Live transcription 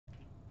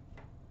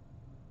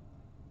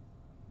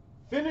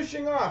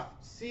Finishing off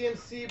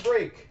CNC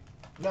break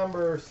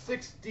number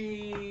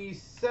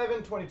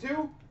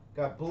 6722.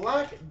 Got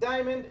Black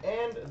Diamond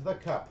and the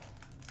Cup.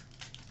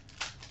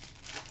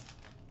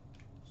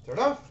 Start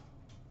off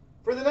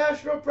for the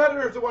Nashville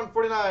Predators at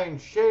 149,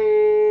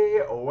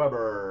 Shea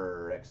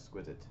Weber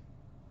Exquisite.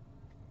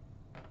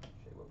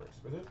 Shea Weber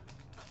Exquisite.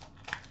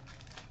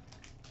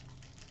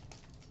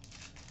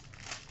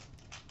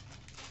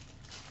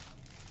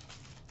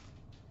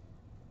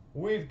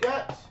 We've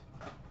got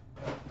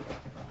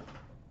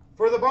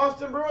for the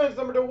Boston Bruins,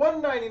 number to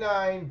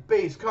 199,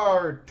 base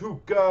card,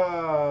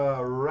 Tuukka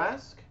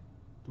Rask.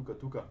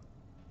 Tuukka.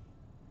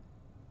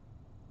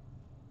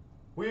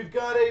 We've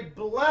got a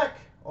black,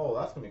 oh,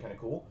 that's going to be kind of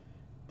cool,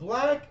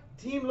 black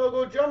team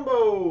logo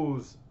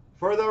jumbos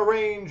for the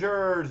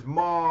Rangers,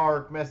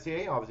 Mark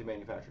Messier, obviously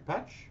manufactured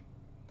patch.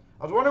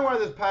 I was wondering why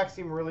this pack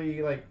seemed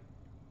really, like,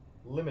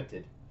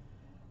 limited.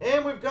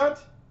 And we've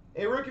got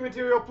a rookie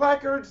material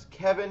placards,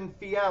 Kevin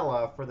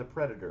Fiala for the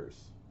Predators.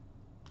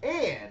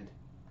 And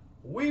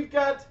we've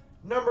got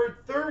number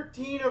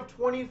 13 of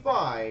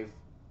 25,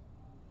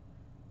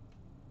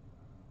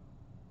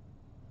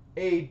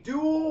 a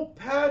dual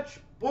patch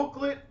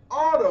booklet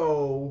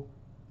auto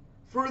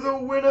for the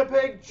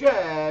Winnipeg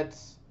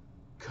Jets,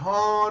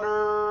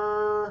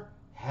 Connor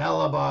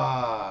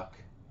Hellebuyck.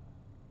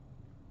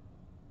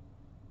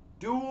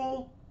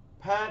 Dual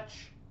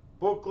patch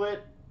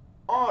booklet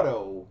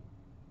auto,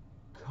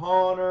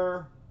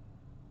 Connor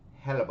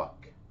Hellebuyck.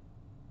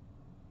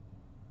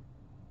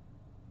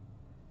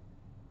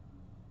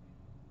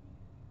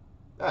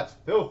 That's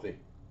filthy.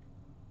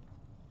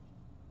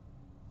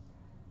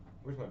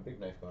 Where's my big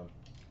knife gone?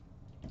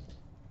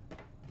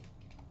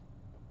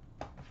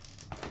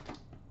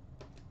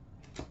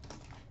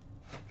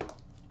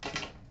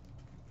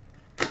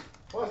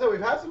 Well, I said we've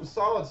had some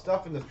solid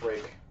stuff in this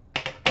break,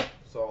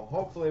 so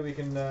hopefully we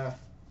can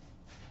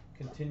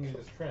continue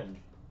this trend.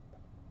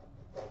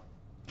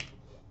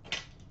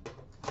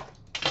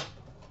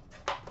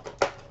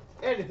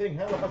 Anything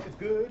Hellebuyck is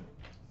good.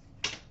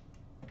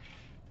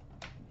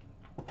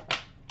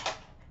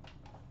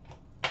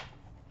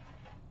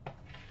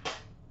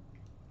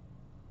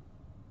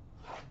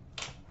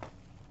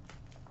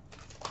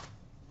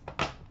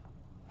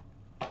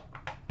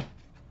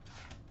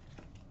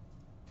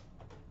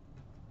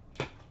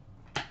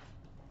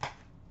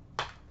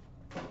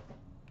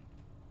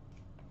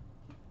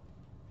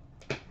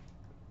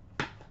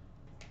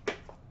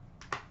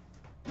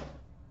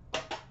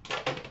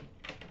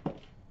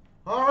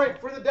 All right,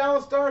 for the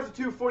Dallas Stars at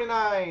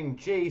 249,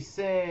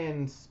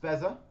 Jason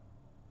Spezza.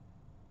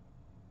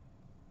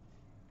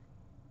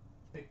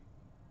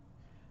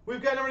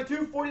 We've got number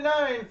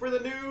 249 for the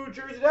New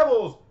Jersey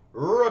Devils,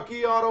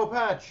 rookie auto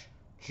patch,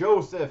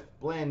 Joseph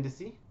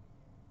Blandisi.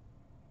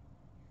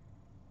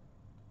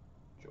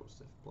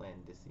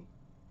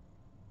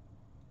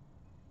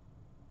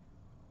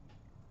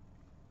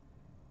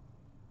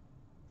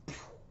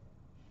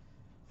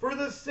 For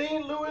the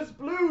St. Louis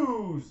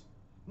Blues,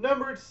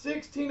 numbered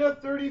 16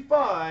 of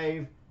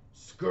 35,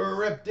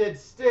 scripted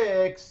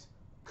sticks,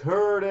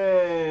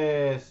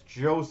 Curtis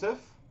Joseph.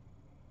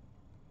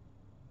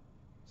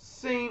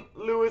 St.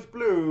 Louis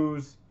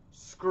Blues,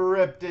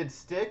 scripted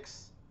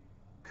sticks,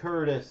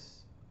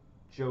 Curtis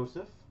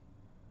Joseph.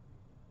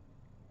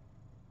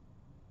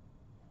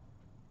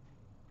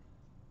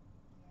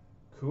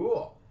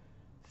 Cool.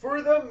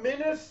 For the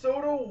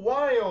Minnesota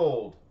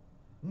Wild,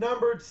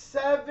 numbered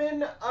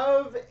 7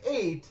 of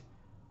 8,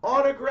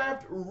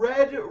 autographed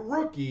red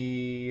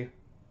rookie,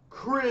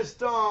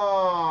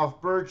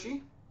 Christoph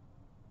Berchi.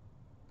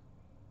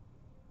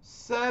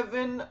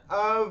 7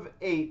 of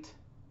 8,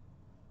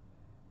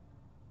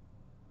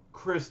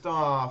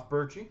 Christoph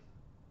Berchi.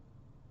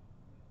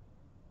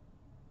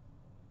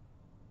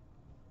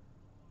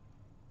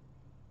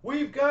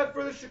 We've got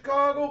for the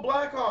Chicago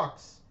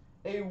Blackhawks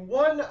a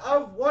 1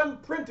 of 1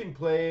 printing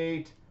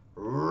plate,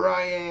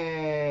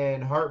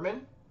 Ryan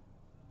Hartman.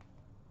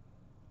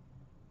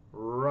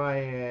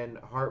 1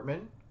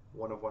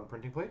 of 1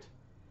 printing plate.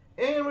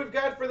 And we've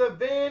got for the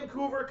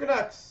Vancouver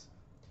Canucks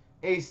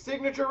a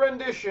signature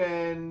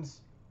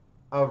renditions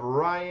of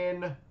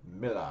Ryan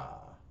Miller.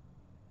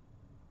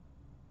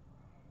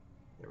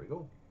 There we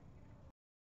go.